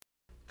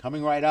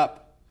Coming right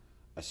up,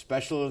 a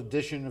special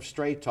edition of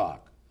Straight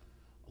Talk,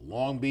 a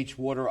Long Beach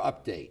Water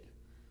update.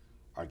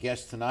 Our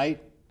guest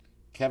tonight,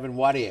 Kevin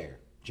Wattier,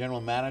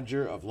 General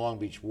Manager of Long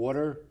Beach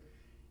Water,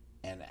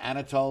 and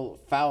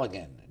Anatole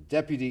Falagan,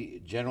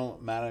 Deputy General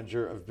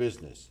Manager of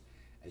Business,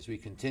 as we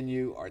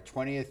continue our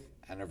 20th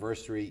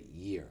anniversary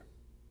year.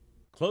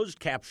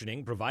 Closed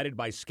captioning provided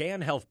by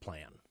Scan Health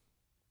Plan.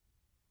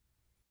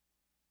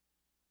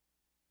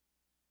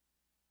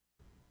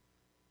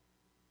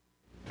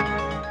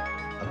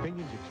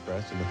 Opinions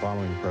expressed in the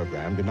following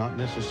program do not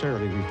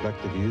necessarily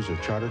reflect the views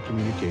of Charter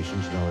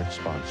Communications nor its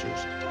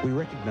sponsors. We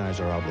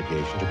recognize our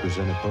obligation to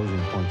present opposing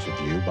points of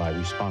view by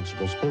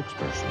responsible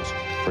spokespersons.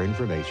 For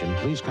information,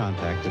 please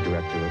contact the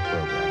director of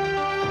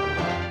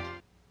program.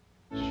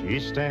 She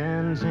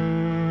stands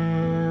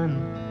in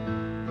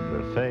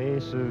the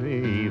face of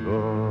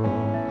evil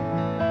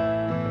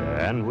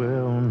and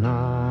will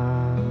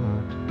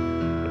not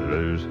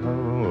lose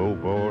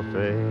hope or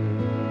faith.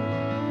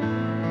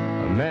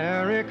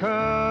 America,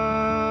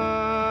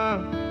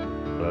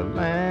 the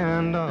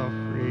land of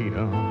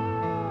freedom,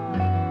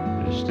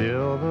 is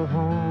still the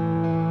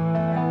home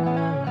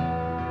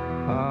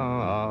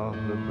of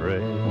the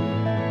brave.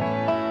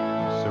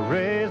 So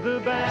raise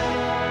the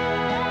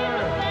banner,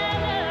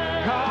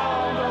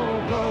 call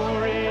no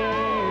glory.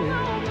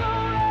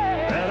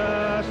 Let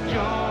us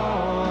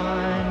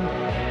join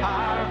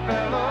our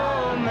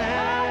fellow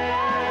man.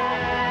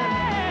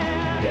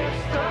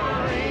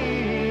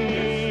 History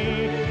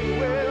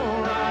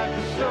will write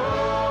the story.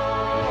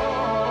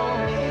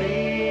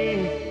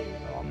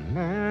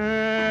 America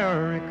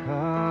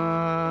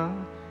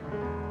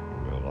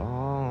will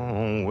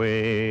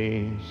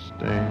always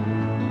stand.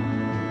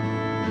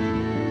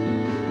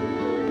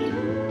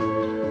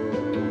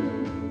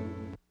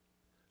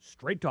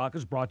 Straight Talk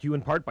is brought to you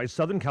in part by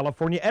Southern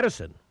California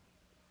Edison.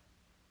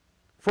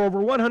 For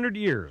over 100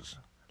 years,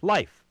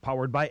 life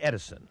powered by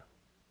Edison.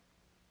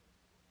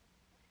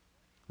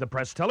 The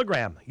Press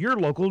Telegram, your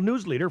local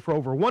news leader for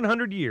over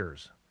 100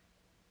 years.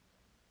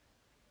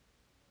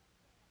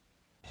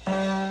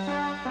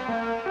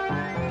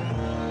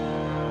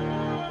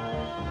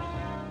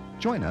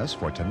 Join us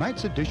for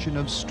tonight's edition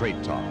of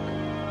Straight Talk.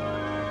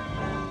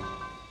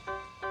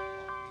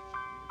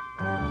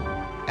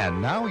 And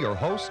now your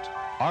host,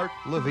 Art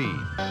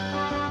Levine.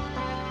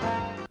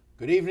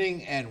 Good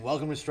evening and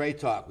welcome to Straight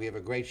Talk. We have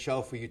a great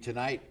show for you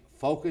tonight,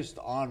 focused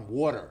on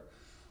water.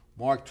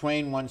 Mark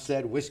Twain once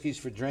said, whiskey's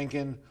for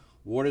drinking,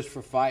 water's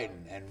for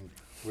fighting. And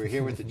we're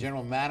here with the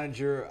General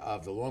Manager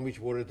of the Long Beach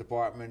Water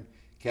Department,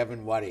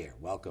 Kevin Wattier.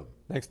 Welcome.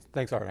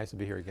 Thanks, Art. Nice to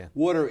be here again.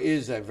 Water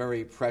is a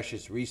very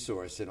precious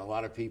resource, and a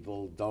lot of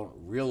people don't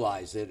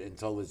realize it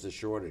until there's a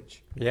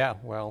shortage. Yeah,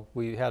 well,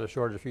 we had a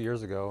shortage a few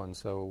years ago, and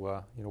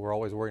so we're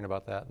always worrying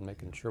about that and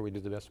making sure we do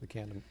the best we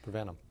can to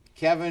prevent them.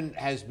 Kevin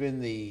has been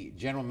the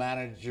general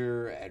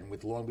manager and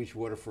with Long Beach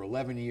Water for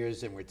 11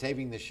 years, and we're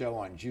taping the show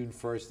on June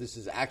 1st. This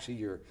is actually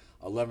your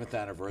 11th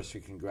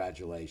anniversary.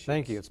 Congratulations.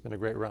 Thank you. It's been a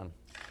great run.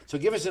 So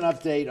give us an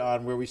update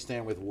on where we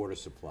stand with water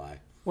supply.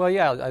 Well,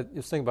 yeah, I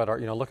just think about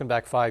looking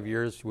back 5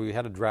 years, we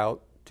had a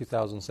drought.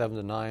 2007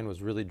 to 9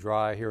 was really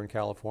dry here in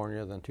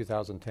California. Then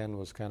 2010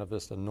 was kind of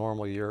just a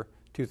normal year.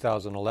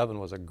 2011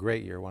 was a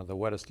great year, one of the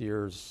wettest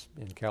years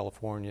in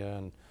California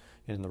and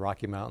in the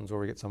Rocky Mountains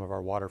where we get some of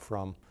our water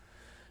from.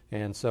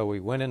 And so we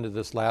went into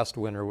this last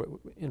winter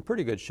in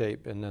pretty good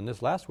shape, and then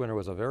this last winter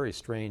was a very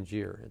strange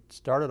year. It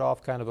started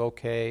off kind of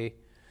okay,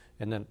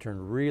 and then it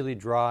turned really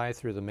dry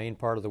through the main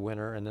part of the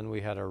winter, and then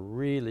we had a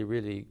really,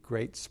 really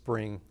great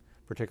spring,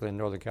 particularly in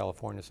Northern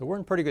California. So we're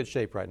in pretty good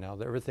shape right now.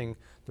 The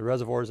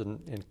reservoirs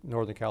in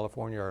Northern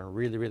California are in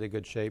really, really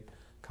good shape.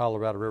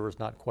 Colorado River is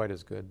not quite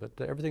as good, but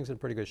everything's in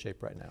pretty good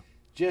shape right now.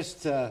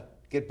 Just to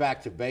get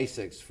back to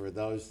basics for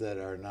those that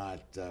are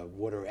not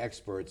water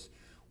experts,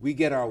 we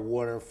get our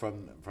water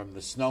from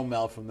the snow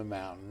melt from the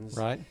mountains.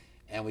 Right.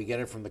 And we get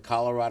it from the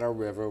Colorado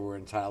River. We're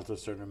entitled to a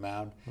certain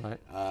amount. Right.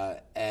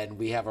 And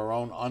we have our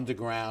own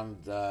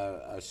underground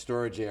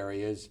storage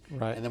areas.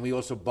 Right. And then we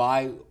also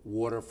buy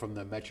water from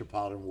the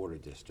Metropolitan Water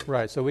District.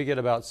 Right. So we get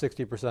about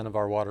 60% of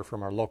our water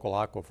from our local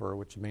aquifer,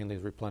 which mainly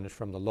is replenished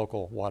from the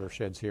local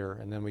watersheds here.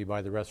 And then we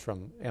buy the rest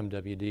from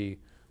MWD,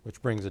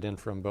 which brings it in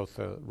from both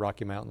the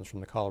Rocky Mountains, from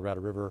the Colorado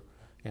River,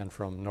 and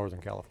from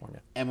Northern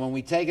California. And when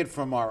we take it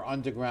from our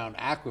underground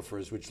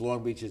aquifers, which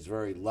Long Beach is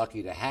very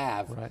lucky to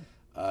have, right,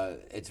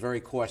 it's very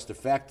cost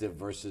effective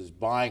versus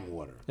buying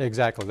water.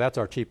 Exactly, that's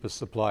our cheapest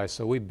supply.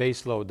 So we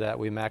base load that,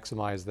 we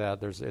maximize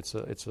that. It's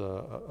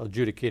a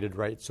adjudicated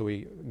rate, so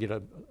we get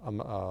a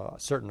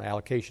certain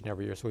allocation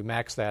every year. So we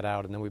max that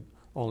out, and then we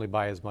only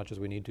buy as much as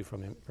we need to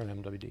from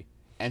MWD.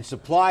 And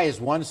supply is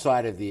one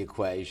side of the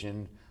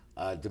equation.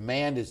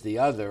 Demand is the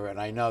other, and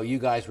I know you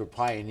guys were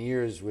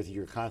pioneers with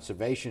your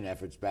conservation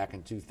efforts back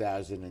in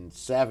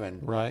 2007,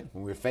 right,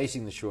 when we were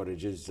facing the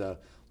shortages.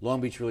 Long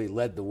Beach really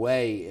led the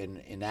way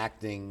in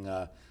enacting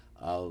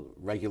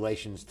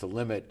regulations to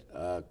limit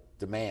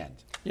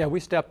demand. Yeah, we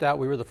stepped out.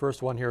 We were the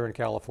first one here in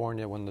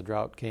California when the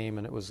drought came,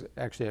 and it was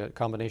actually a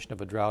combination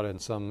of a drought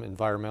and some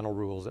environmental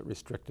rules that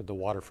restricted the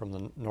water from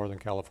the Northern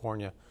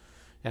California.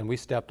 And we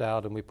stepped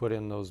out and we put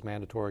in those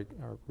mandatory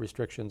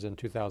restrictions in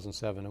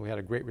 2007, and we had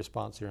a great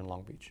response here in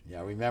Long Beach.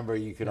 Yeah, remember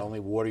you could only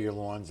water your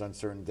lawns on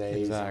certain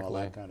days and all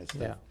that kind of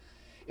stuff. Yeah.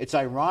 It's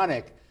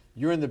ironic,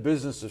 you're in the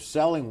business of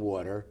selling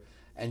water,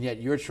 and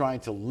yet you're trying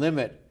to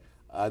limit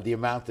the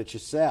amount that you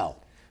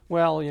sell.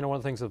 Well, one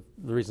of the things, the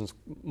reasons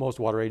most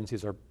water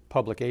agencies are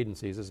public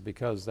agencies is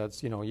because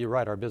that's, you're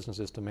right, our business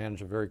is to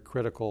manage a very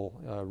critical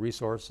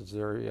resource. It's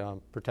very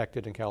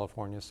protected in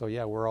California. So,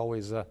 yeah, we're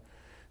always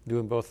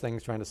doing both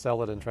things, trying to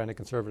sell it and trying to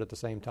conserve it at the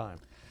same time.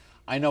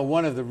 I know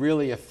one of the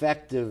really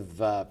effective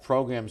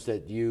programs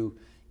that you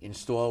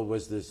installed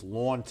was this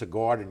lawn to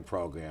garden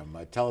program.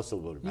 Tell us a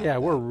little bit about that. Yeah,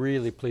 we're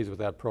really pleased with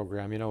that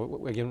program.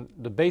 Again,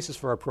 the basis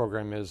for our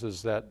program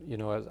is that,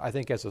 I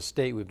think as a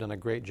state we've done a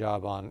great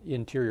job on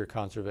interior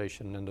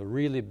conservation, and the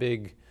really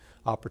big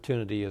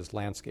opportunity is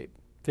landscape.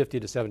 50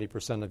 to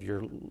 70% of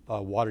your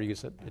water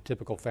use at a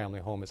typical family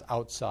home is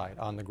outside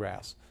on the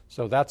grass.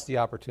 So that's the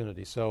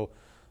opportunity. So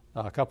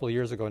a couple of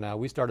years ago now,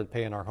 we started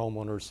paying our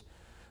homeowners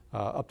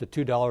up to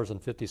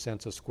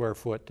 $2.50 a square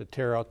foot to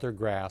tear out their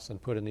grass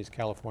and put in these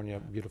California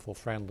beautiful,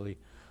 friendly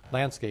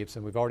landscapes.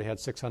 And we've already had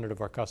 600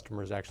 of our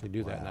customers actually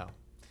do that now.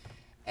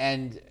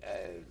 And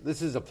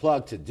this is a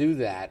plug to do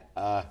that.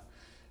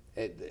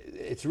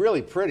 It's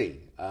really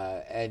pretty.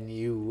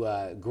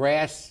 And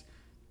grass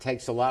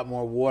takes a lot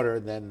more water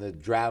than the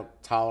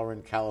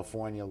drought-tolerant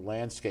California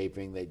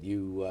landscaping that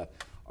you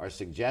are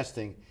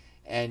suggesting.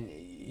 And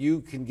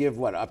you can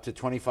give, up to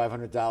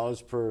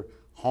 $2,500 per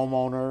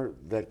homeowner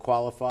that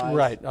qualifies?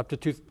 Right, up to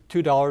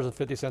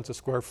 $2.50 a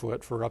square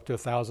foot for up to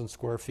 1,000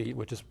 square feet,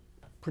 which is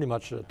pretty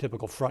much a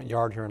typical front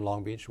yard here in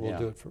Long Beach. We'll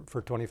do it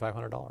for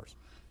 $2,500.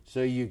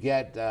 So you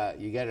get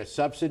a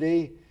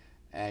subsidy,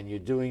 and you're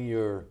doing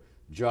your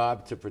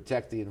job to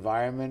protect the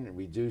environment and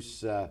reduce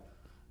the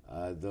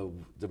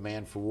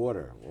demand for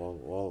water,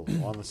 all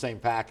on the same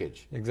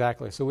package.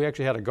 Exactly. So we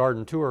actually had a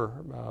garden tour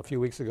a few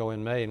weeks ago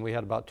in May, and we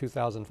had about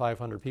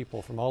 2,500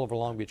 people from all over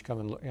Long Beach come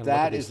and look at these things.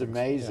 That is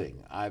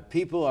amazing. Yeah.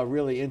 People are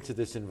really into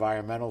this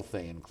environmental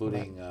thing,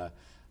 including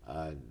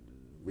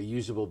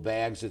reusable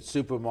bags at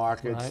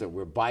supermarkets.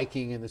 We're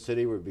biking in the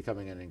city. We're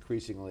becoming an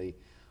increasingly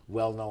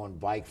well-known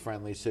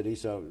bike-friendly city,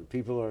 so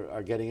people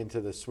are getting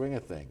into the swing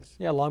of things.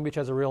 Yeah, Long Beach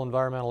has a real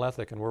environmental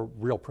ethic, and we're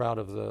real proud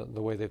of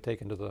the way they've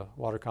taken to the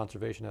water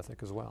conservation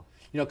ethic as well.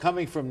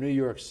 Coming from New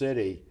York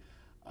City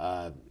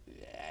and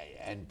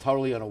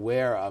totally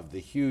unaware of the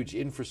huge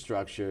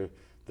infrastructure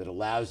that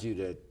allows you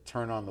to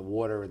turn on the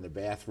water in the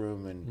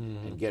bathroom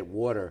and get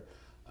water,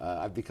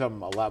 I've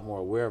become a lot more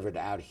aware of it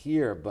out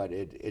here, but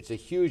it's a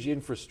huge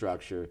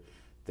infrastructure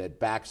that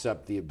backs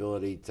up the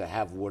ability to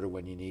have water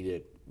when you need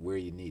it, where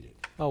you need it.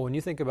 Oh, when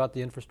you think about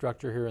the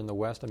infrastructure here in the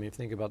West, if you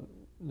think about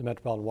the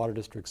Metropolitan Water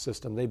District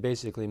system, they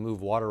basically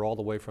move water all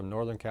the way from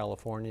Northern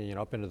California,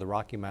 up into the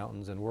Rocky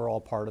Mountains, and we're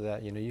all part of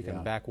that. You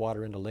can back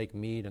water into Lake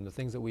Mead, and the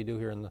things that we do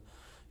here in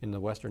the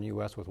western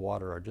U.S. with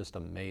water are just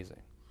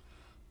amazing.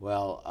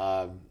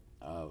 Well,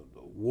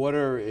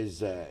 water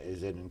is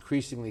an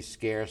increasingly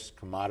scarce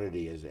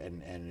commodity,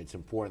 and it's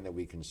important that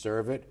we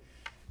conserve it.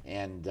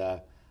 And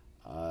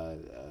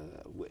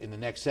in the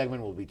next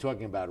segment, we'll be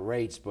talking about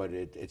rates, but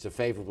it's a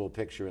favorable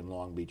picture in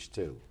Long Beach,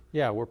 too.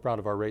 Yeah, we're proud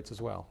of our rates as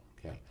well.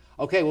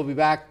 Okay, we'll be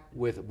back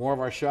with more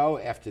of our show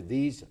after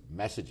these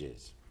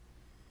messages.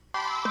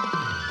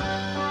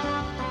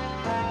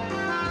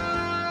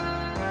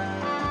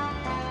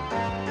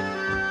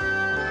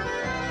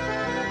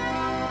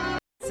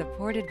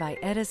 Supported by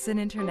Edison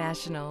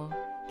International.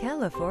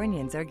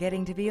 Californians are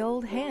getting to be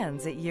old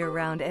hands at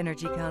year-round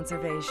energy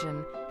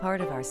conservation,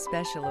 part of our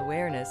special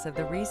awareness of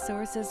the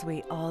resources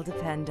we all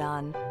depend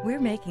on.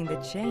 We're making the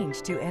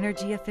change to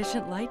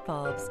energy-efficient light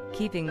bulbs,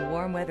 keeping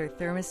warm weather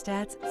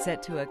thermostats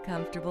set to a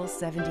comfortable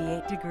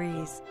 78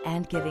 degrees,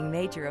 and giving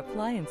major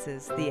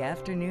appliances the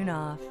afternoon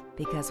off.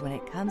 Because when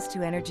it comes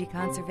to energy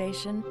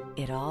conservation,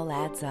 it all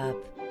adds up.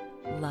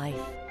 Life,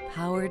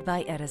 powered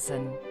by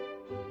Edison.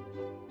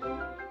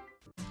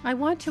 I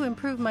want to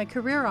improve my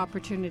career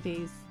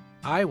opportunities.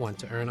 I want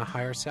to earn a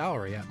higher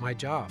salary at my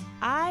job.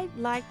 I'd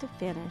like to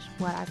finish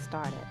what I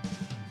started.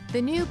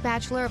 The new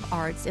Bachelor of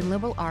Arts in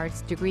Liberal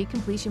Arts degree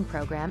completion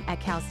program at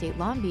Cal State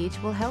Long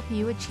Beach will help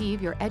you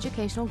achieve your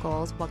educational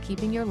goals while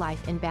keeping your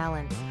life in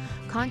balance.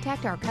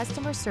 Contact our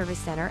customer service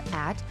center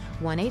at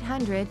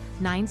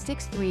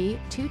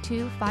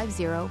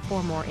 1-800-963-2250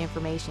 for more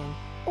information,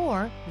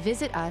 or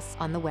visit us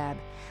on the web.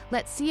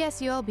 Let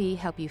CSULB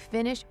help you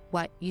finish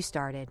what you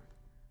started.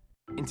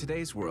 In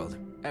today's world,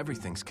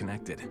 everything's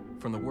connected.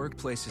 From the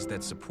workplaces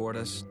that support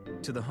us,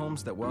 to the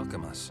homes that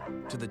welcome us,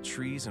 to the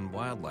trees and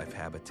wildlife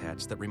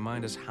habitats that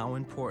remind us how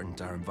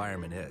important our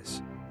environment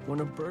is. When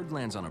a bird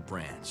lands on a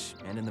branch,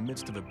 and in the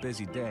midst of a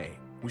busy day,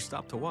 we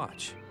stop to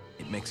watch,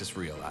 it makes us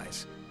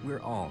realize we're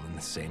all in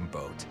the same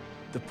boat.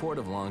 The Port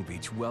of Long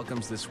Beach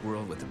welcomes this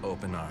world with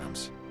open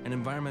arms. an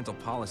environmental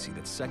policy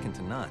that's second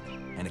to none,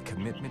 and a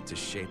commitment to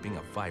shaping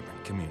a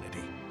vibrant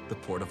community. The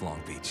Port of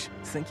Long Beach,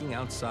 thinking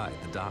outside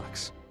the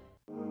docks.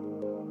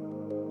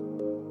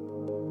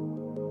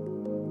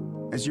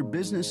 As your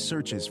business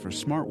searches for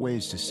smart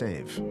ways to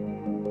save,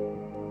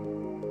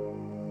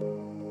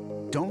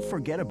 don't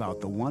forget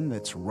about the one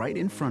that's right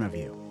in front of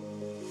you.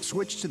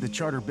 Switch to the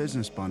Charter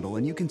Business Bundle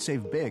and you can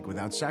save big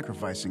without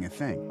sacrificing a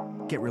thing.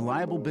 Get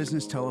reliable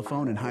business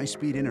telephone and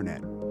high-speed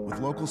internet with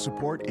local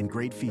support and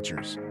great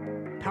features.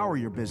 Power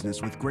your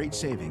business with great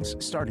savings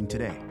starting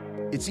today.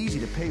 It's easy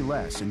to pay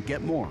less and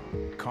get more.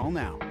 Call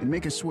now and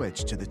make a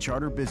switch to the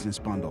Charter Business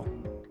Bundle.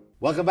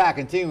 Welcome back.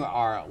 Continuing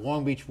our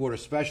Long Beach Water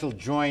Special,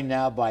 joined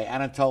now by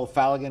Anatole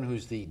Falagan,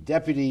 who's the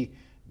Deputy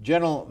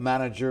General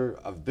Manager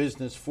of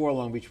Business for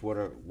Long Beach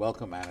Water.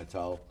 Welcome,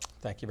 Anatole.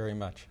 Thank you very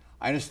much.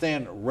 I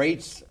understand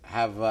rates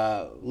have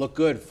looked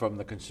good from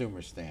the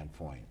consumer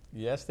standpoint.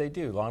 Yes, they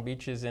do. Long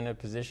Beach is in a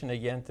position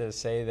again to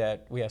say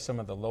that we have some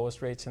of the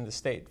lowest rates in the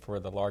state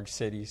for the large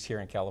cities here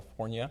in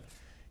California.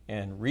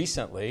 And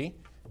recently,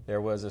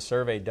 there was a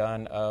survey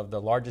done of the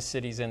largest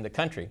cities in the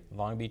country.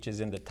 Long Beach is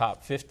in the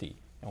top 50.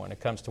 And when it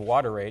comes to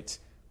water rates,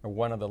 we're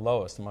one of the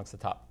lowest amongst the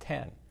top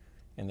 10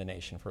 in the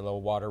nation for low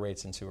water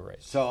rates and sewer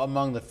rates. So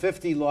among the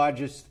 50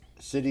 largest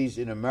cities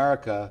in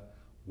America,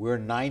 we're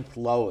ninth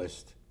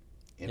lowest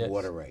in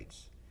water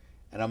rates.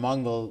 And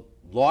among the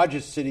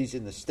largest cities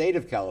in the state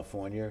of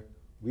California,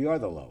 we are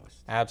the lowest.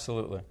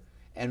 Absolutely.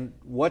 And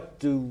what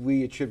do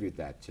we attribute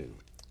that to?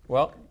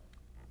 Well,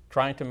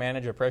 trying to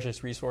manage a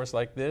precious resource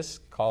like this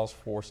calls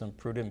for some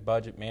prudent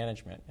budget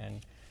management.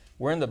 And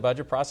we're in the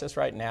budget process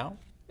right now,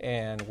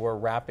 and we're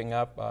wrapping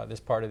up this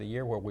part of the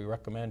year where we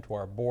recommend to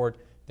our board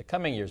the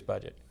coming year's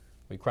budget.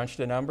 We crunched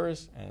the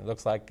numbers, and it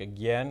looks like,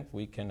 again,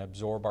 we can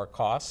absorb our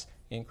cost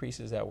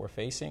increases that we're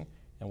facing,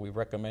 and we've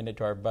recommended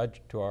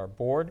to our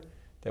board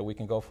that we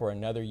can go for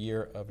another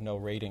year of no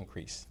rate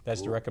increase.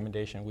 That's the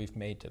recommendation we've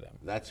made to them.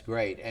 That's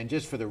great. And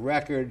just for the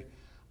record,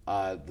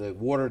 the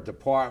Water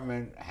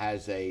Department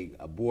has a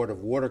board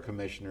of water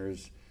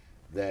commissioners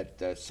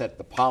that set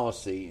the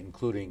policy,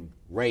 including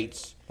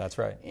rates. That's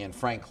right. And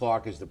Frank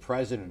Clark is the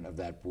president of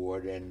that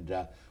board.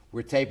 And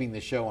we're taping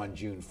the show on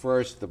June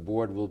 1st. The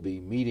board will be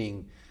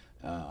meeting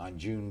on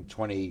June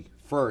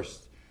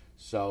 21st.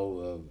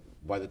 So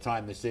by the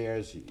time this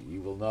airs,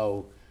 you will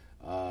know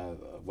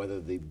whether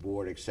the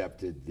board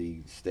accepted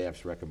the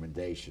staff's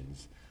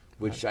recommendations,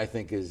 which I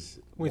think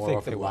is more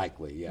often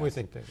likely. Yes. We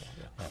think they will,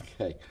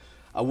 yeah. Okay.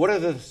 What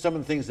are some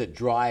of the things that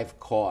drive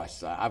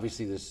costs?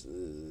 Obviously,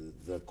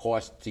 the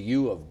cost to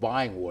you of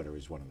buying water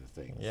is one of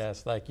the things.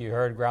 Yes, like you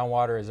heard,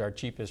 groundwater is our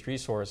cheapest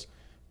resource,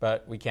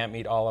 but we can't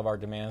meet all of our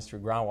demands through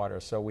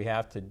groundwater, so we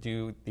have to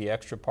do the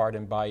extra part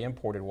and buy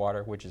imported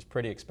water, which is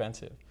pretty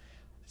expensive.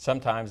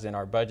 Sometimes in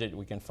our budget,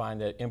 we can find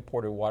that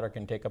imported water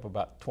can take up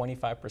about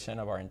 25%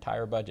 of our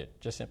entire budget,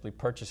 just simply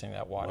purchasing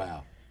that water.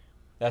 Wow.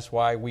 That's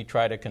why we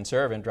try to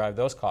conserve and drive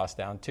those costs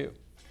down, too.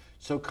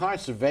 So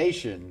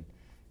conservation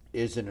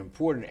is an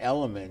important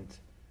element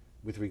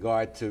with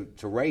regard to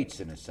rates,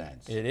 in a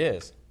sense. It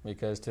is,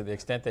 because to the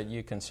extent that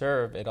you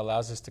conserve, it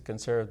allows us to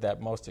conserve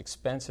that most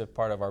expensive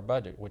part of our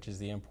budget, which is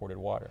the imported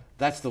water.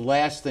 That's the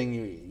last thing.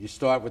 You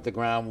start with the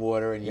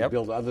groundwater and you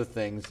build other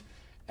things.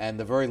 And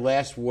the very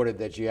last water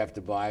that you have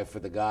to buy for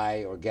the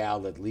guy or gal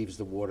that leaves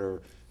the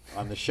water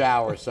on the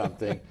shower or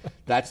something,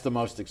 that's the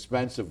most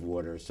expensive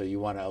water. So you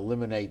want to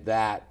eliminate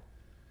that.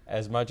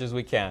 As much as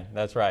we can,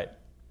 that's right.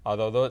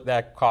 Although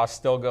that cost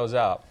still goes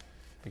up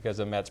because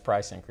of Met's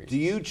price increase. Do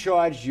you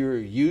charge your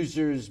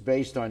users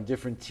based on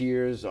different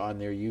tiers on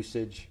their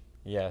usage?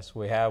 Yes,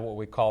 we have what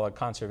we call a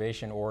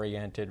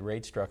conservation-oriented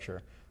rate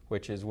structure,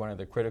 which is one of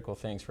the critical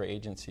things for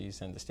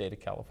agencies in the state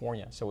of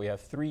California. So we have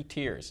 3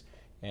 tiers.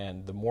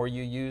 And the more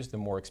you use, the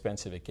more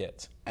expensive it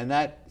gets. And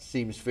that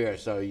seems fair.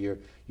 So your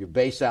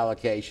base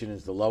allocation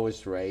is the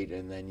lowest rate,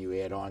 and then you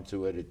add on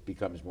to it, it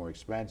becomes more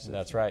expensive.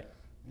 That's right.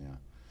 Yeah.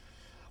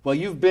 Well,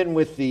 you've been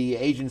with the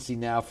agency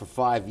now for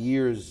 5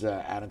 years,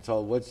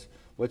 Anatole.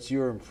 What's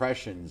your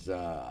impressions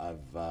of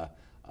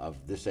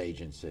this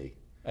agency?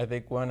 I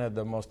think one of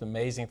the most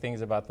amazing things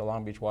about the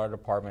Long Beach Water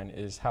Department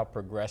is how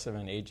progressive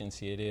an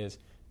agency it is,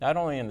 not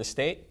only in the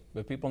state,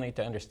 but people need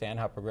to understand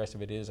how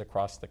progressive it is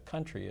across the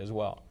country as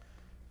well.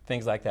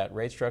 Things like that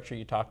rate structure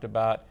you talked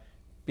about,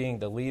 being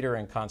the leader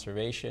in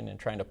conservation and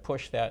trying to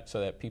push that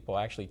so that people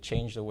actually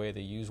change the way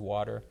they use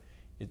water.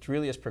 It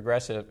really is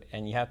progressive,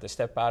 and you have to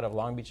step out of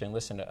Long Beach and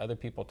listen to other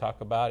people talk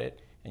about it,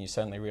 and you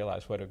suddenly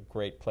realize what a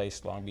great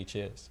place Long Beach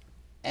is.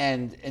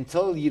 And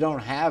until you don't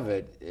have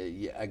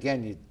it,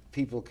 again,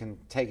 people can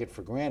take it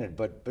for granted,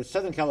 but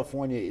Southern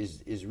California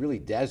is really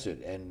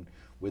desert, and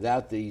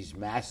without these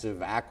massive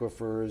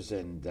aquifers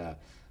and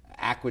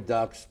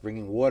aqueducts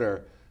bringing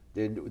water,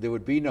 there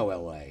would be no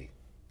LA.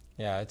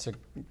 Yeah, it's an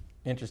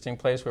interesting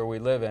place where we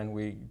live in.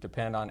 We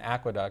depend on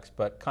aqueducts,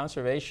 but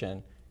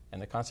conservation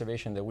and the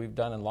conservation that we've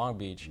done in Long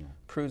Beach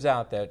proves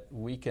out that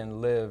we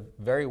can live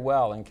very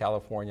well in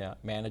California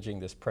managing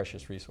this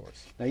precious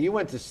resource. Now, you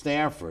went to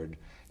Stanford.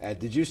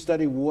 Did you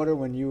study water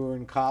when you were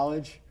in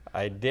college?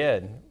 I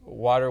did.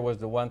 Water was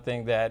the one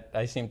thing that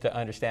I seemed to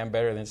understand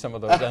better than some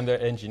of those other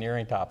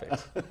engineering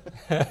topics.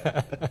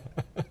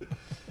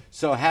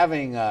 So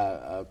having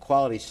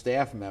quality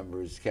staff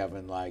members,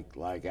 Kevin,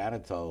 like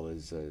Anatole,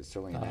 is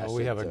certainly an asset.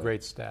 We have a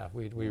great staff.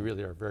 We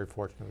really are very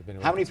fortunate. We've been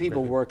How many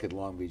people work at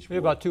Long Beach? We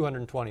have about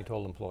 220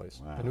 total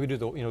employees, wow. and we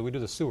do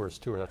the sewers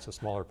too. That's a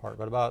smaller part,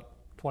 but about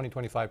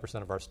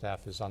 20-25% of our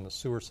staff is on the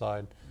sewer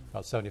side.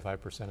 About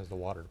 75% is the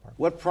water department.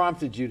 What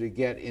prompted you to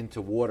get into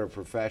water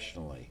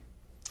professionally?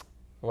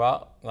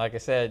 Well, like I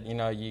said,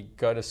 you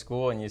go to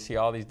school and you see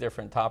all these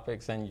different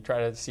topics and you try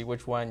to see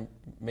which one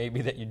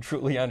maybe that you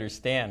truly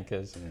understand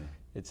because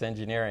it's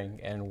engineering.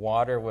 And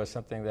water was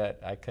something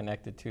that I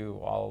connected to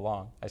all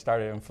along. I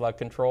started in flood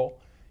control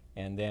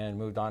and then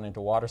moved on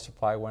into water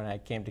supply when I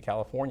came to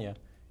California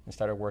and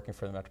started working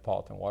for the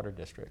Metropolitan Water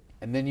District.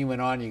 And then you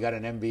went on, you got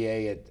an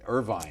MBA at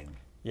Irvine.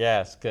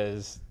 Yes,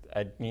 because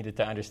I needed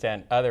to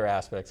understand other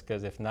aspects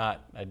because if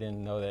not, I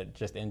didn't know that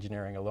just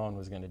engineering alone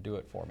was going to do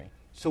it for me.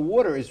 So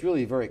water is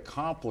really very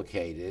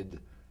complicated,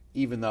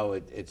 even though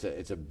it's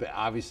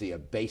obviously a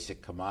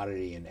basic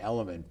commodity and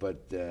element,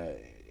 but it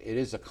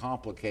is a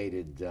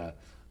complicated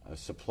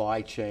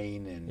supply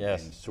chain and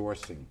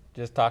sourcing.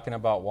 Just talking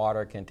about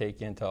water can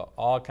take you into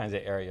all kinds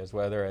of areas,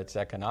 whether it's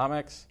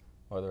economics,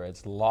 whether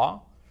it's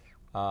law,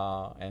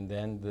 and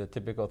then the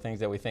typical things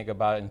that we think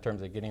about in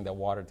terms of getting the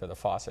water to the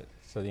faucet,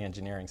 so the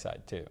engineering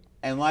side too.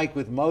 And like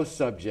with most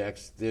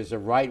subjects, there's a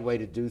right way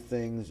to do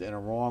things and a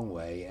wrong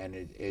way, and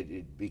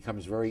it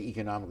becomes very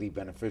economically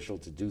beneficial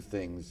to do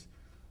things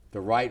the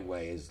right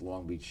way, as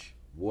Long Beach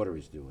Water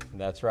is doing.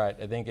 That's right.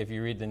 I think if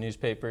you read the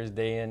newspapers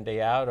day in,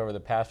 day out over the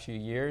past few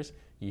years,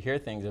 you hear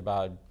things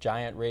about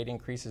giant rate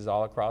increases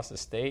all across the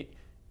state,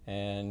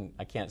 and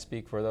I can't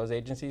speak for those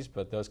agencies,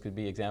 but those could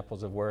be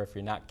examples of where if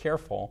you're not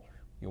careful,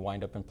 you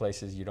wind up in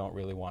places you don't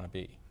really want to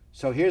be.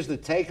 So here's the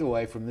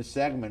takeaway from this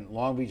segment.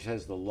 Long Beach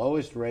has the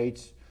lowest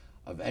rates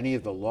of any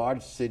of the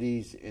large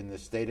cities in the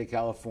state of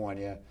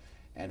California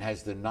and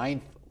has the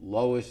 9th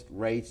lowest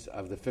rates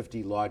of the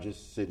 50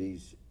 largest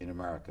cities in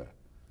America.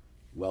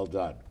 Well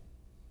done.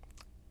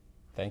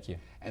 Thank you.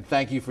 And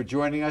thank you for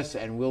joining us,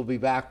 and we'll be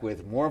back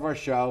with more of our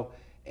show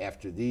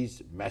after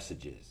these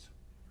messages.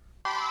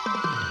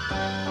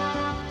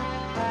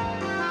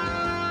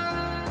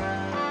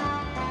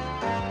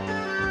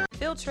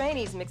 Phil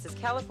Trainees mixes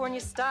California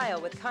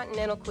style with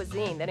continental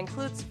cuisine that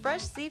includes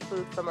fresh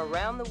seafood from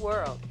around the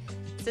world.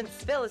 Since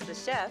Phil is the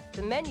chef,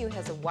 the menu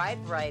has a wide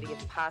variety of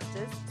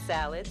pastas,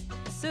 salads,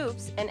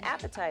 soups, and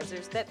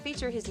appetizers that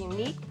feature his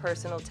unique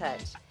personal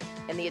touch.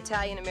 And the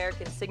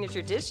Italian-American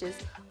signature dishes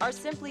are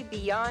simply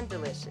beyond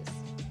delicious.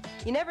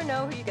 You never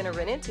know who you're going to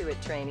run into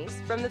at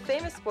Trainees, from the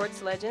famous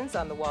sports legends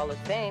on the Wall of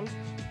Fame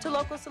to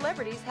local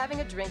celebrities having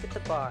a drink at the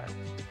bar.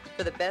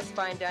 For the best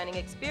fine dining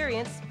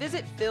experience,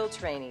 visit Phil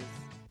Trainees.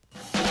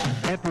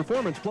 At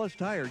Performance Plus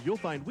Tire, you'll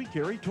find we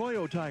carry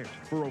Toyo tires.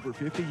 For over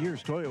 50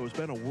 years, Toyo has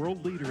been a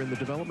world leader in the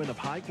development of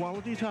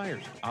high-quality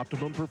tires.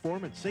 Optimum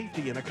performance,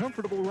 safety, and a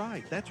comfortable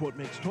ride. That's what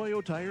makes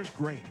Toyo tires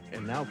great.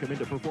 And now come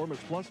into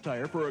Performance Plus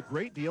Tire for a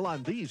great deal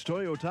on these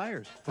Toyo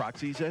tires.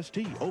 Proxys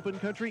ST, Open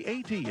Country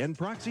AT, and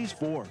Proxys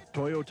 4.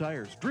 Toyo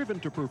tires, driven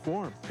to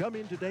perform. Come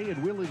in today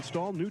and we'll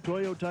install new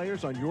Toyo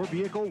tires on your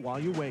vehicle while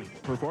you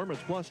wait. Performance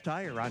Plus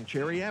Tire on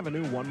Cherry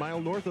Avenue, 1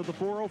 mile north of the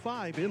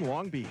 405 in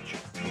Long Beach.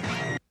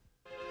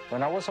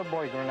 When I was a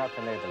boy growing up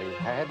in Italy,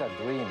 I had a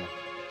dream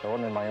to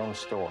own my own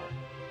store.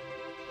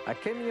 I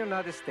came to the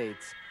United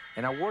States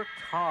and I worked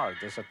hard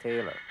as a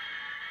tailor.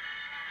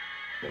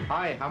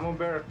 Hi, I'm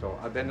Umberto.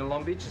 I've been in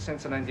Long Beach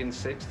since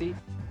 1960,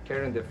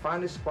 carrying the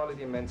finest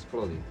quality men's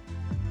clothing.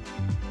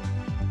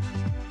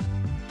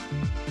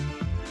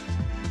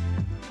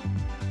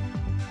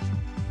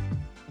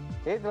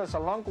 Italy's a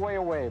long way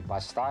away, but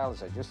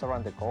styles are just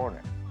around the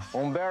corner.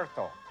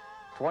 Umberto,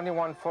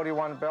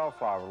 2141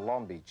 Bellflower,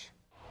 Long Beach.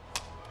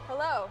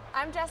 Hello,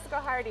 I'm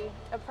Jessica Hardy,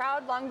 a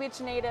proud Long Beach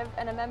native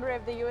and a member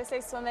of the USA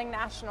Swimming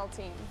national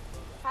team.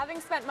 Having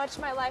spent much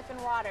of my life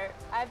in water,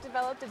 I've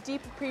developed a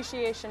deep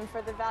appreciation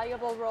for the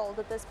valuable role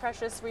that this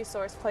precious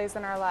resource plays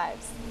in our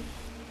lives.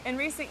 In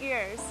recent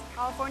years,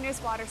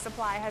 California's water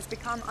supply has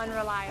become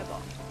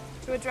unreliable.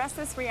 To address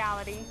this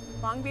reality,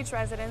 Long Beach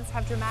residents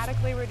have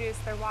dramatically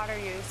reduced their water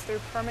use through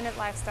permanent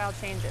lifestyle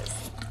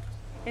changes.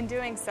 In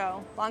doing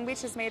so, Long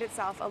Beach has made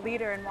itself a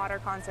leader in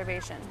water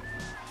conservation.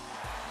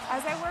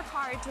 As I work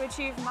hard to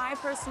achieve my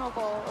personal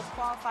goal of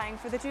qualifying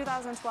for the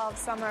 2012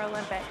 Summer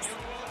Olympics,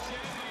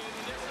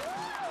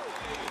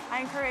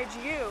 I encourage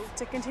you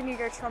to continue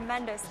your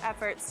tremendous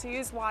efforts to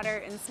use water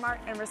in smart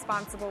and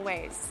responsible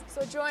ways.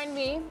 So join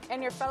me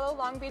and your fellow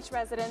Long Beach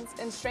residents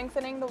in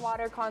strengthening the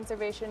water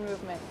conservation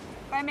movement.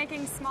 By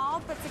making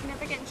small but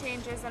significant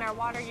changes in our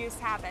water use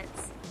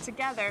habits,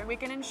 together we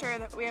can ensure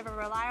that we have a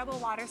reliable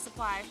water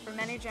supply for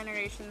many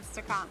generations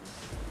to come.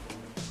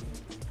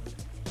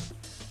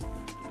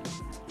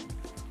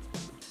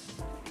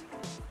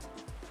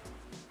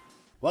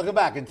 Welcome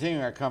back.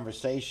 Continuing our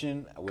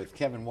conversation with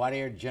Kevin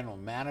Wattier, General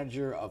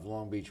Manager of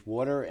Long Beach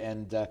Water.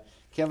 And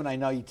Kevin, I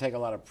know you take a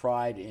lot of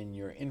pride in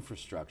your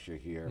infrastructure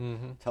here.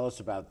 Mm-hmm. Tell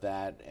us about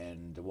that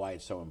and why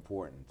it's so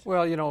important.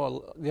 Well,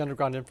 the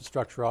underground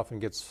infrastructure often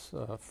gets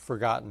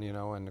forgotten,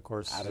 and of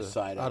course, out of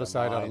sight, out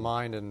of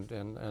mind,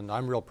 and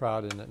I'm real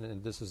proud,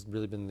 and this has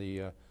really been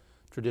the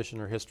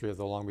tradition or history of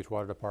the Long Beach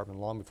Water Department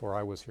long before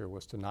I was here,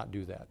 was to not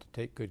do that, to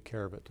take good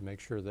care of it, to make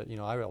sure that,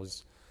 I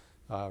always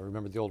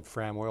remember the old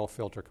Fram oil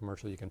filter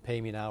commercial, you can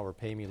pay me now or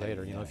pay me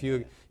later.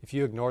 If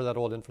you ignore that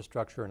old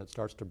infrastructure and it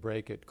starts to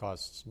break, it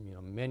costs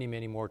many,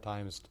 many more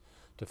times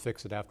to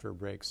fix it after it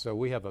breaks. So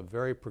we have a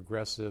very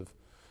progressive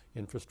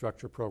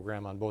infrastructure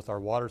program on both our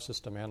water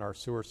system and our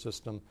sewer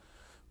system.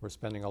 We're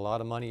spending a lot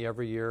of money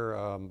every year,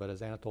 but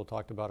as Anatole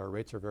talked about, our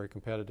rates are very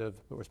competitive,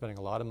 but we're spending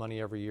a lot of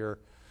money every year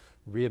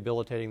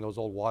rehabilitating those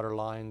old water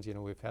lines.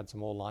 We've had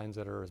some old lines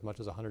that are as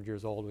much as 100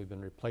 years old. We've been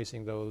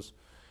replacing those,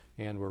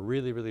 and we're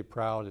really, really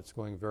proud. It's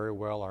going very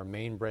well. Our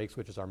main breaks,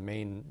 which is our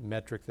main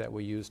metric that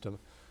we use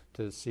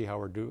to see how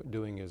we're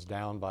doing, is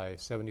down by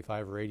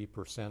 75 or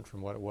 80%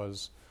 from what it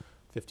was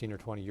 15 or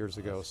 20 years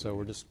ago. So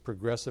we're just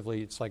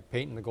progressively, it's like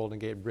painting the Golden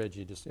Gate Bridge.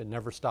 It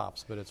never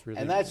stops, but it's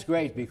really... And that's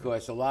great,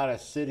 because a lot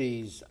of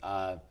cities,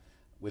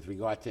 with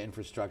regard to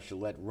infrastructure,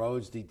 let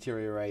roads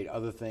deteriorate,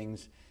 other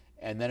things,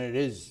 and then it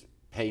is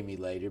pay me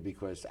later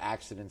because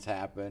accidents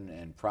happen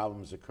and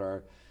problems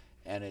occur.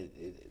 And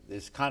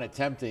it's kind of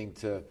tempting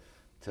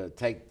to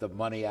take the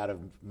money out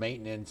of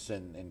maintenance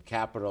and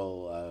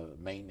capital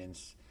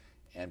maintenance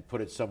and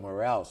put it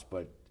somewhere else,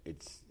 but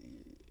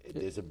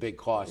there's a big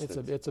cost.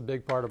 It's a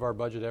big part of our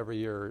budget every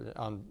year,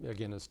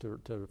 is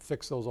to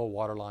fix those old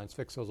water lines,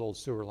 fix those old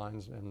sewer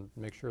lines, and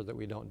make sure that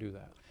we don't do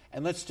that.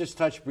 And let's just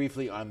touch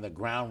briefly on the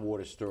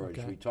groundwater storage.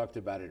 Okay. We talked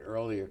about it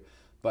earlier,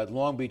 but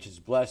Long Beach is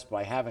blessed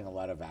by having a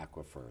lot of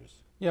aquifers.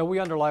 Yeah, we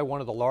underlie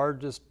one of the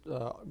largest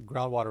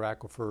groundwater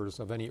aquifers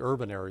of any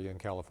urban area in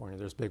California.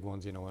 There's big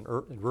ones, in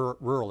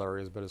rural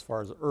areas, but as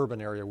far as the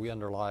urban area,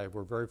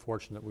 we're very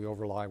fortunate. We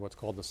overlie what's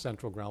called the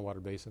Central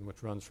Groundwater Basin,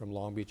 which runs from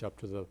Long Beach up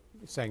to the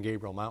San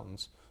Gabriel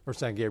Mountains, or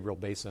San Gabriel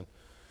Basin.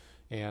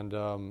 And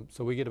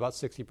so we get about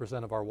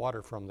 60% of our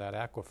water from that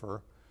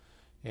aquifer.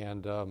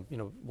 And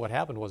what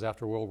happened was,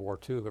 after World War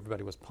II,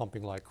 everybody was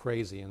pumping like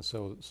crazy, and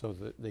so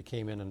they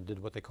came in and did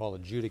what they call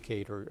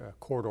adjudicate, or a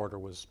court order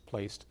was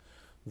placed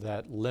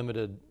that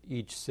limited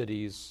each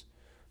city's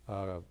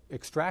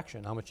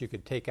extraction, how much you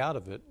could take out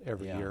of it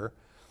every year.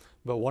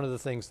 But one of the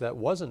things that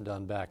wasn't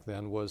done back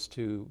then was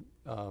to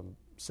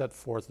set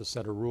forth a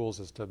set of rules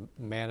as to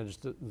manage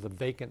the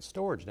vacant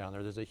storage down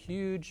there. There's a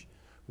huge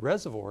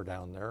reservoir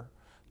down there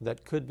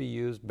that could be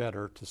used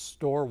better to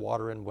store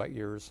water in wet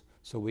years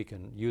so we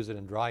can use it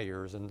in dry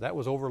years, and that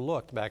was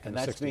overlooked back in the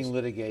 60s. And that's being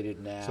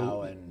litigated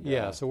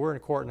now. So we're in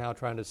court now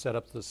trying to set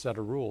up the set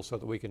of rules so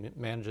that we can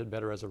manage it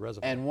better as a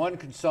reservoir. And one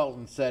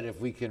consultant said if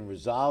we can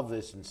resolve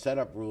this and set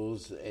up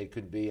rules, it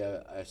could be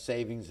a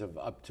savings of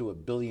up to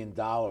 $1 billion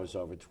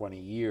over 20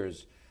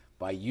 years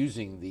by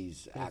using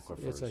these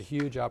aquifers. It's a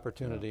huge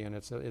opportunity, and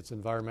it's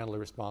environmentally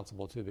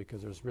responsible too,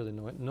 because there's really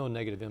no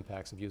negative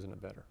impacts of using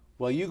it better.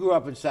 Well, you grew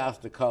up in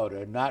South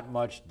Dakota, not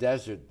much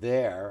desert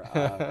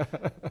there.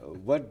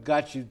 What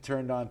got you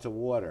turned on to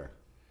water?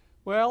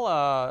 Well,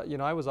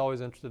 I was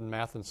always interested in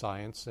math and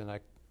science, and I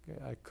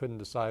couldn't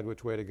decide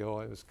which way to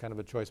go. It was kind of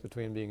a choice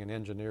between being an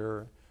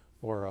engineer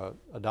or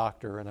a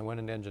doctor, and I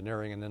went into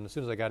engineering. And then as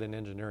soon as I got into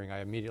engineering,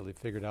 I immediately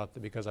figured out that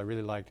because I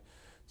really liked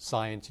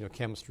science,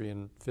 chemistry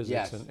and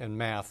physics and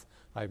math,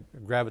 I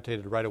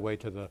gravitated right away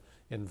to the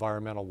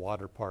environmental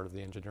water part of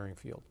the engineering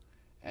field.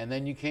 And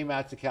then you came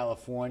out to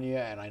California,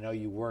 and I know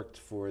you worked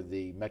for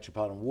the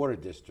Metropolitan Water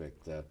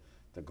District, the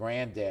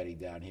granddaddy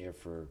down here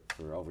for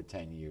over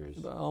 10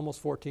 years.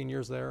 Almost 14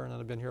 years there, and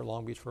I've been here at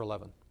Long Beach for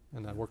 11.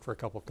 And I worked for a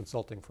couple of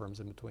consulting firms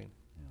in between.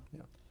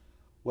 Yeah.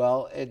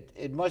 Well,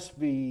 it must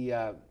be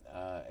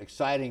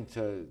exciting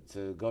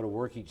to go to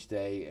work each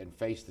day and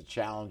face the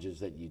challenges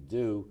that you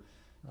do,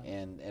 right,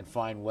 and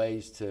find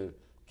ways to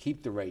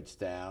keep the rates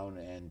down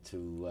and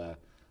to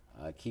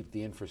keep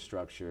the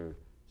infrastructure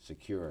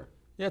secure.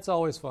 Yeah, it's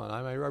always fun.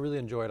 I really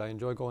enjoy it. I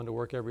enjoy going to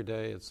work every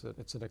day. It's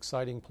an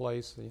exciting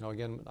place.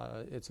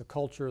 It's a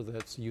culture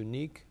that's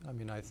unique.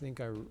 I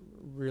think I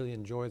really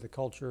enjoy the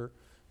culture.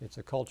 It's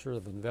a culture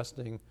of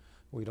investing.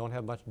 We don't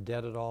have much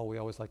debt at all. We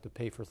always like to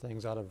pay for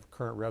things out of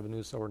current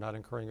revenue, so we're not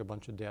incurring a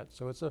bunch of debt.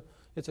 So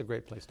it's a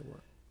great place to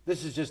work.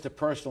 This is just a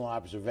personal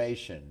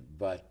observation,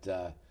 but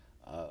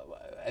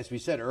as we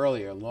said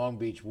earlier, Long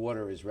Beach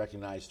Water is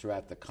recognized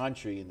throughout the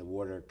country in the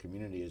water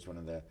community as one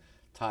of the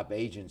top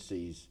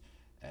agencies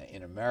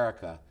in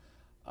America.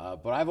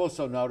 But I've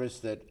also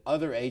noticed that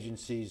other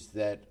agencies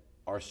that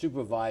are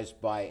supervised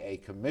by a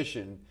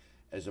commission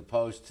as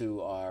opposed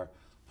to our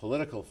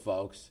political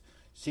folks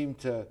seem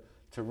to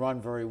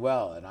run very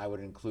well. And I would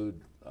include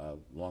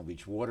Long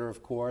Beach Water,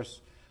 of course,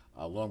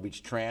 Long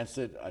Beach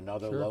Transit,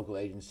 another local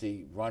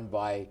agency run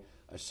by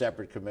a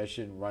separate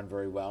commission, run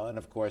very well. And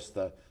of course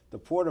the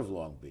Port of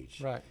Long Beach.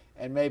 Right.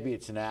 And maybe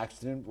it's an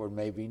accident or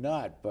maybe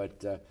not,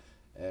 but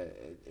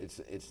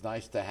it's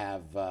nice to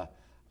have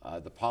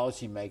the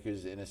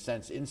policymakers, in a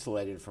sense,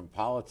 insulated from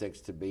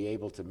politics to be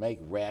able to make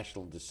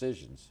rational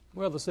decisions.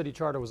 Well, the city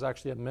charter was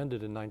actually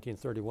amended in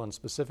 1931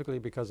 specifically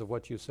because of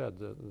what you said.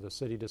 The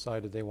city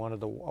decided they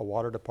wanted a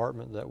water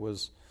department that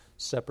was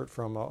separate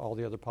from all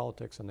the other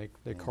politics, and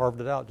they carved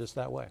it out just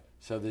that way.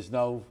 So there's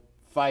no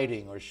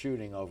fighting or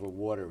shooting over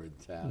water in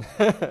town.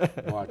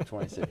 March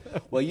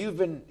 26th. Well,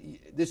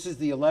 this is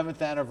the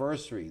 11th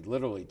anniversary,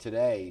 literally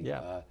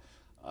today,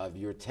 of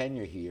your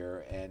tenure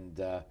here, and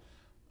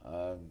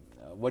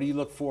what do you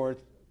look forward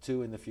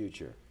to in the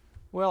future?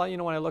 Well,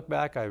 when I look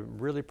back, I'm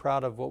really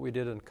proud of what we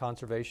did in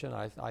conservation.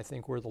 I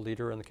think we're the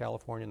leader in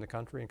California and the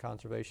country in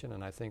conservation,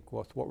 and I think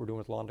with what we're doing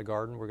with Lawn to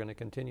Garden, we're going to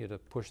continue to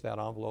push that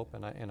envelope,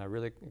 and I'm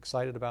really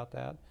excited about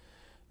that.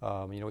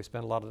 We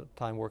spent a lot of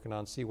time working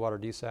on seawater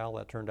desal.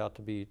 That turned out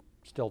to be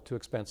still too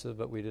expensive,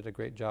 but we did a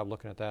great job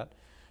looking at that.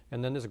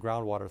 And then there's a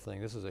groundwater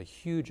thing. This is a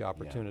huge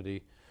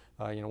opportunity.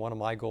 One of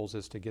my goals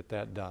is to get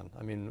that done.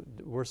 I mean,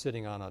 we're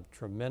sitting on a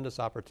tremendous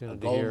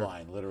opportunity here. A gold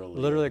mine,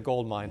 literally. Literally a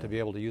gold mine to be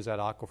able to use that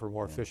aquifer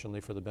more efficiently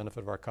for the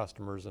benefit of our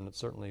customers, and it's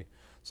certainly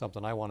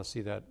something I want to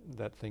see that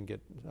thing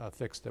get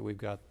fixed, that we've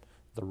got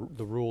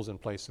the rules in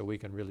place so we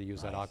can really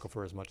use that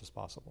aquifer as much as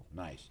possible.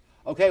 Nice.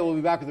 Okay, we'll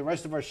be back with the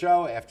rest of our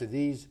show after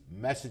these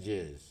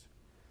messages.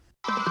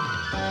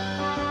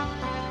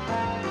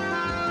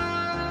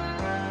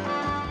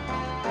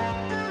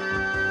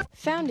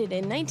 Founded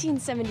in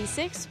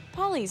 1976,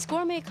 Polly's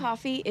Gourmet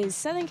Coffee is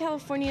Southern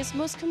California's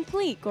most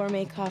complete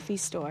gourmet coffee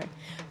store.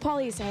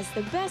 Polly's has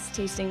the best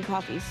tasting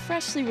coffee,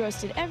 freshly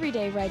roasted every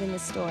day right in the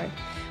store,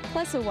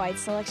 plus a wide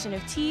selection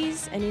of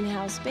teas, an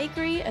in-house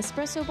bakery,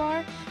 espresso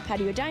bar,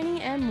 patio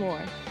dining, and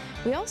more.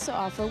 We also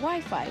offer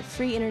Wi-Fi,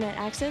 free internet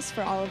access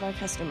for all of our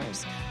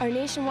customers. Our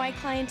nationwide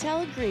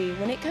clientele agree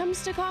when it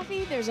comes to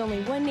coffee, there's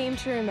only one name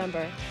to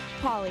remember,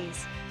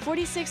 Polly's.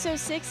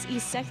 4606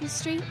 East 2nd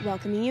Street,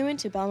 welcoming you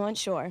into Belmont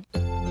Shore.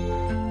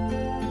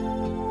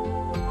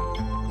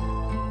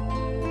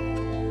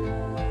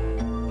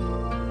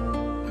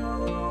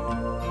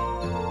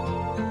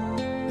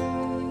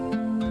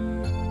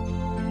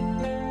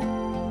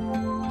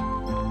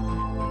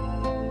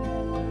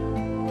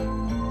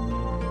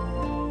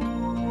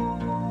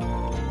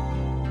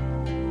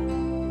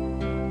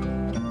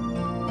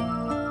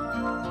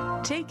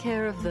 Take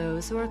care of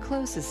those who are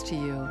closest to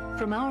you,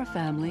 from our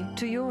family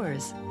to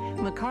yours.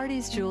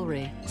 McCarty's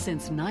Jewelry,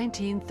 since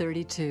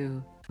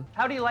 1932.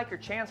 How do you like your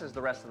chances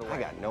the rest of the way? I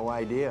got no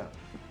idea.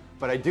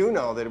 But I do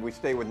know that if we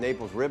stay with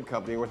Naples Rib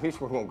Company, at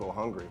least we won't go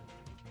hungry.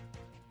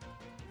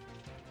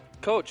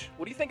 Coach,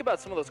 what do you think about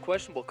some of those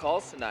questionable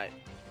calls tonight?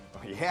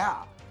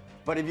 Yeah,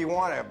 but if you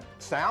want a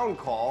sound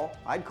call,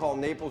 I'd call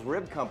Naples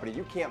Rib Company.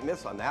 You can't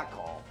miss on that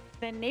call.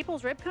 Then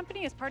Naples Rib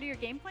Company is part of your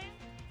game plan?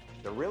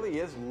 There really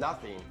is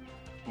nothing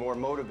more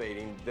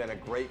motivating than a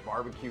great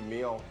barbecue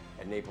meal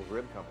at Naples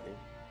Rib Company.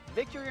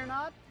 Victory or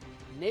not,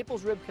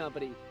 Naples Rib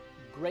Company,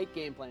 great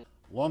game plan.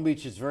 Long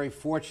Beach is very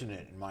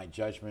fortunate, in my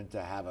judgment,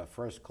 to have a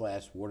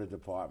first-class water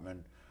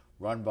department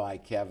run by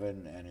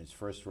Kevin and his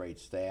first-rate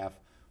staff.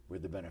 We're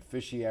the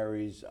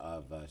beneficiaries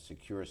of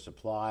secure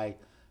supply,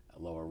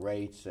 lower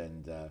rates,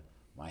 and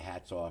my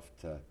hat's off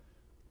to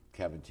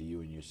Kevin, to you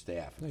and your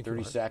staff. Thank you,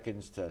 30 Art.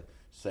 seconds to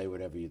say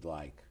whatever you'd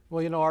like.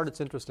 Well, Art,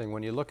 it's interesting.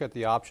 When you look at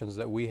the options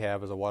that we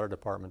have as a water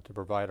department to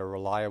provide a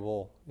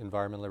reliable,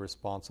 environmentally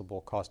responsible,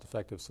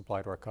 cost-effective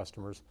supply to our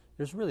customers,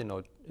 there's really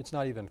it's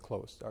not even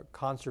close. Our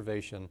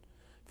conservation,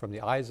 from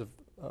the eyes of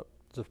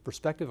the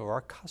perspective of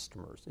our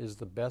customers, is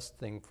the best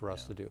thing for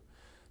us to do.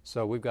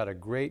 So we've got a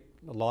great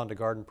lawn to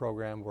garden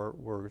program.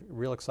 We're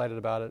real excited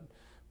about it.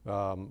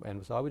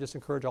 And so I would just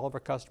encourage all of our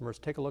customers,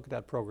 take a look at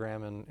that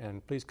program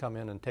and please come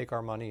in and take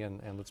our money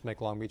and let's make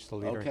Long Beach the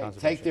leader in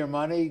conservation. Take their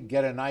money,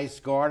 get a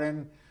nice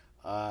garden,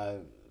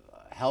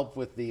 help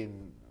with the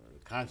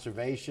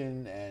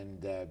conservation,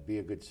 and be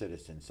a good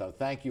citizen. So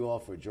thank you all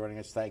for joining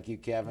us. Thank you,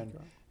 Kevin.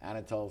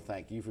 Anatole,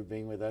 thank you for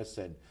being with us.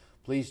 And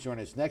please join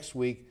us next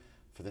week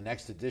for the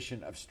next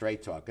edition of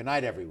Straight Talk. Good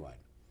night, everyone.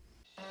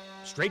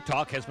 Straight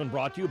Talk has been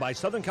brought to you by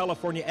Southern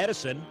California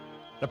Edison,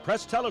 the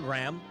Press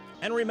Telegram,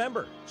 and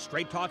remember,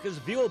 Straight Talk is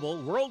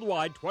viewable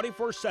worldwide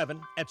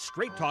 24/7 at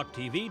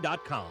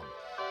straighttalktv.com.